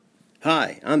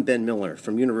Hi, I'm Ben Miller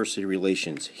from University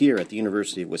Relations here at the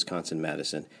University of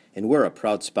Wisconsin-Madison, and we're a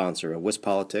proud sponsor of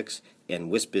WisPolitics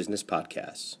and WisBusiness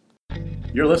podcasts.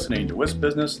 You're listening to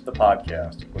WisBusiness, the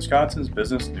podcast, Wisconsin's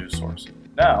business news source.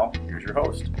 Now, here's your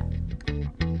host.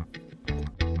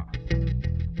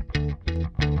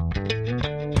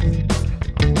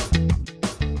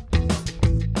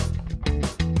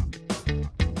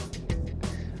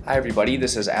 Hi everybody,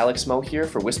 this is Alex Moe here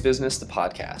for WisBusiness, the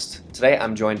podcast. Today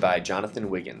I'm joined by Jonathan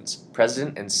Wiggins,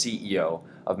 President and CEO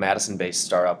of Madison-based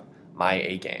startup My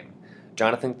A Game.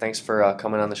 Jonathan, thanks for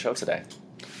coming on the show today.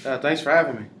 Thanks for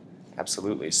having me.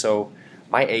 Absolutely. So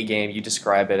My A Game, you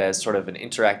describe it as sort of an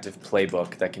interactive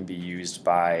playbook that can be used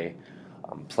by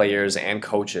players and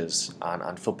coaches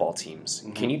on football teams.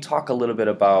 Mm-hmm. Can you talk a little bit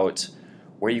about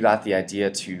where you got the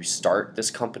idea to start this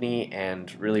company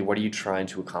and really what are you trying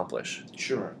to accomplish?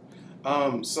 Sure. I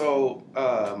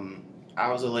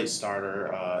was a late starter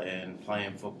in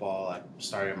playing football. I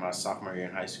started my sophomore year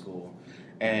in high school,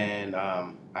 and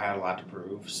I had a lot to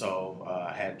prove. So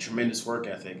I had tremendous work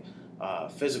ethic,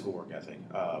 physical work ethic,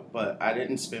 but I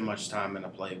didn't spend much time in the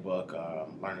playbook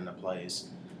learning the plays.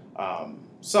 I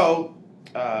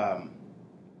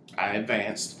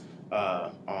advanced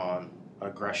on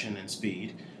aggression and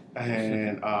speed,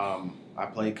 and I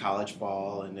played college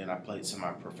ball, and then I played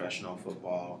semi-professional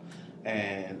football,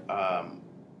 and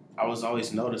I was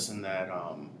always noticing that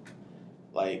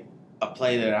like a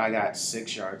play that I got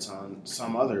 6 yards on,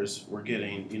 some others were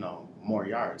getting more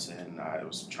yards, and I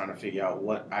was trying to figure out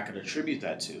what I could attribute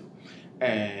that to,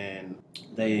 and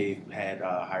they had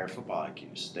higher football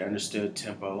IQs. They understood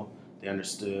tempo, they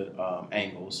understood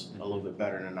angles a little bit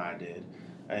better than I did.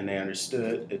 And they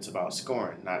understood it's about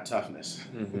scoring, not toughness.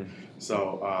 Mm-hmm.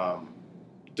 So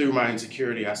through my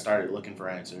insecurity, I started looking for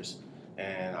answers,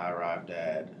 and I arrived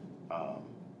at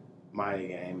My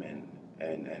Game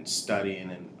and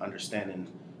studying and understanding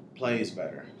plays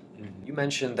better. Mm-hmm. You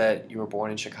mentioned that you were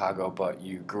born in Chicago, but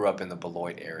you grew up in the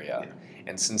Beloit area. Yeah.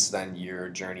 And since then, your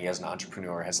journey as an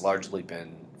entrepreneur has largely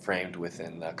been framed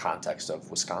within the context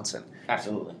of Wisconsin.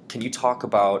 Absolutely. Can you talk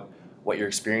about what your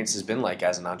experience has been like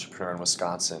as an entrepreneur in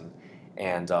Wisconsin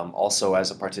and also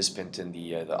as a participant in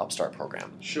the Upstart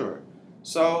program? Sure.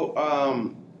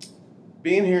 So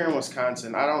being here in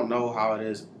Wisconsin, I don't know how it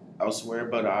is elsewhere,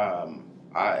 but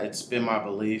it's been my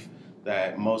belief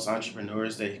that most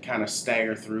entrepreneurs, they kind of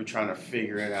stagger through trying to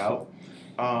figure it out.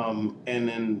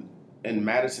 And in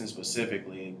Madison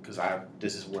specifically, because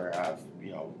this is where I've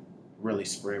really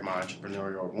spread my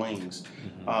entrepreneurial wings,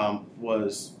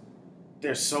 was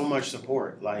there's so much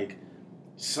support. Like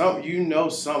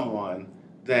someone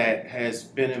that has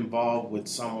been involved with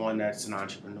someone that's an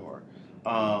entrepreneur.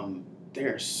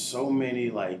 There's so many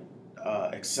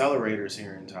accelerators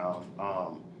here in town.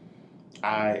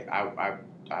 I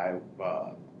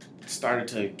started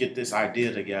to get this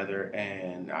idea together,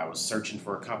 and I was searching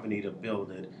for a company to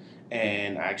build it,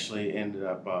 and I actually ended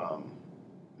up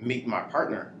meeting my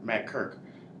partner, Matt Kirk.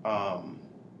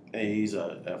 He's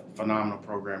a phenomenal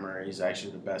programmer. He's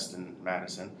actually the best in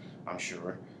Madison, I'm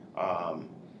sure.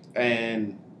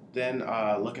 And then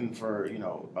looking for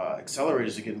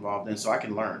accelerators to get involved in so I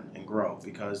can learn and grow,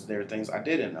 because there are things I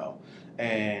didn't know.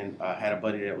 And I had a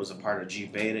buddy that was a part of G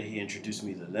Beta. He introduced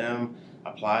me to them.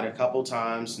 Applied a couple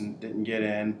times and didn't get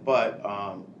in. But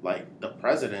the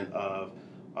president of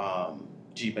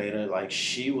G Beta,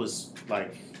 she was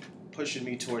pushing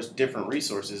me towards different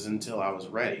resources until I was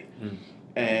ready.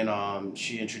 And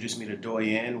she introduced me to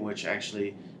Doyen, which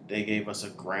actually they gave us a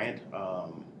grant.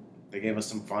 They gave us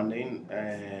some funding,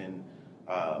 and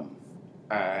I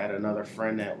had another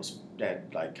friend that was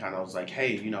like,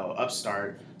 hey,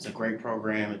 Upstart, it's a great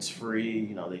program, it's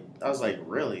free. I was like,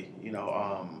 really?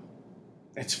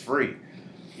 It's free.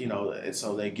 And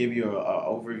so they give you an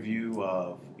overview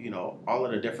of all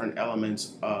of the different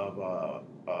elements of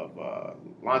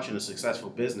launching a successful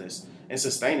business and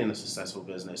sustaining a successful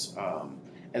business,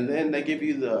 and then they give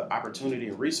you the opportunity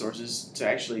and resources to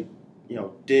actually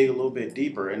dig a little bit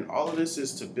deeper. And all of this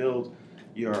is to build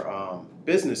your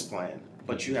business plan,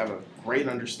 but you have a great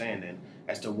understanding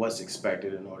as to what's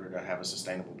expected in order to have a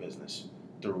sustainable business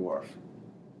through WARF.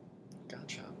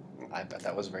 Gotcha. I bet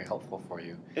that was very helpful for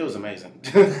you. It was amazing.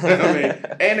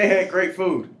 And they had great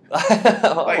food.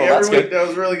 Every week, there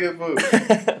was really good food.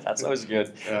 That's always a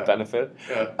good benefit.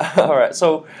 Yeah. All right.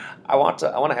 So I want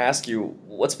to ask you,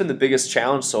 what's been the biggest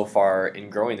challenge so far in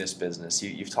growing this business?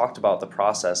 You've talked about the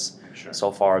process so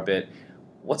far a bit.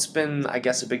 What's been, I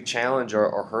guess, a big challenge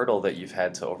or hurdle that you've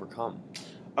had to overcome?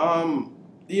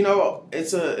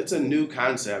 It's a new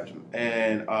concept,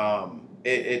 and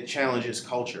it challenges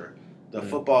culture. The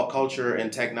football culture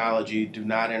and technology do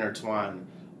not intertwine.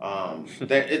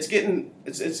 That it's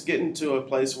getting to a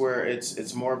place where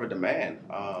it's more of a demand.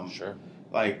 Sure.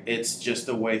 Like it's just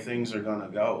the way things are gonna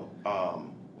go.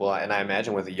 Well, and I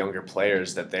imagine with the younger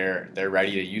players that they're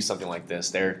ready to use something like this.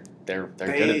 They're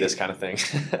good at this kind of thing.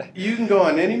 You can go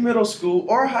in any middle school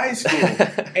or high school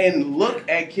and look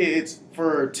at kids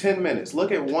for 10 minutes.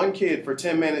 Look at one kid for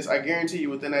 10 minutes. I guarantee you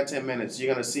within that 10 minutes,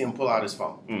 you're going to see him pull out his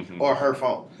phone or her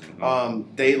phone.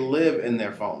 They live in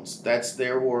their phones. That's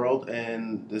their world,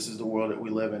 and this is the world that we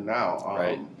live in now.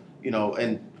 Right.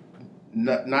 And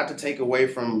not to take away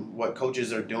from what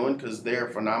coaches are doing, because they're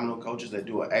phenomenal coaches that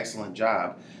do an excellent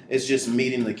job. It's just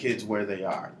meeting the kids where they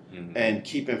are and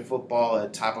keeping football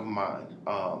at top of mind.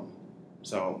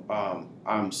 So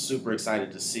I'm super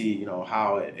excited to see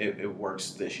how it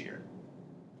works this year.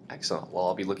 Excellent. Well,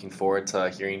 I'll be looking forward to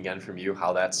hearing again from you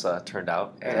how that's turned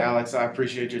out. And Alex, I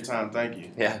appreciate your time. Thank you.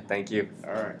 Yeah, thank you.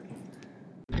 All right.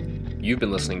 You've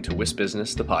been listening to Wisp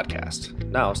Business, the podcast.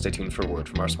 Now stay tuned for a word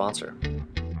from our sponsor.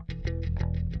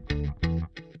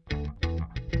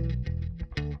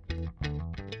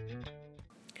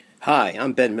 Hi,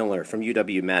 I'm Ben Miller from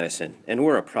UW-Madison, and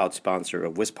we're a proud sponsor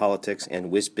of Wisp Politics and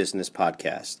Wisp Business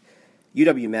Podcast.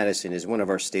 UW-Madison is one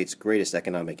of our state's greatest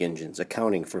economic engines,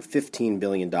 accounting for $15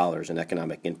 billion in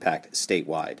economic impact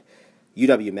statewide.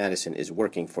 UW-Madison is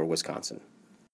working for Wisconsin.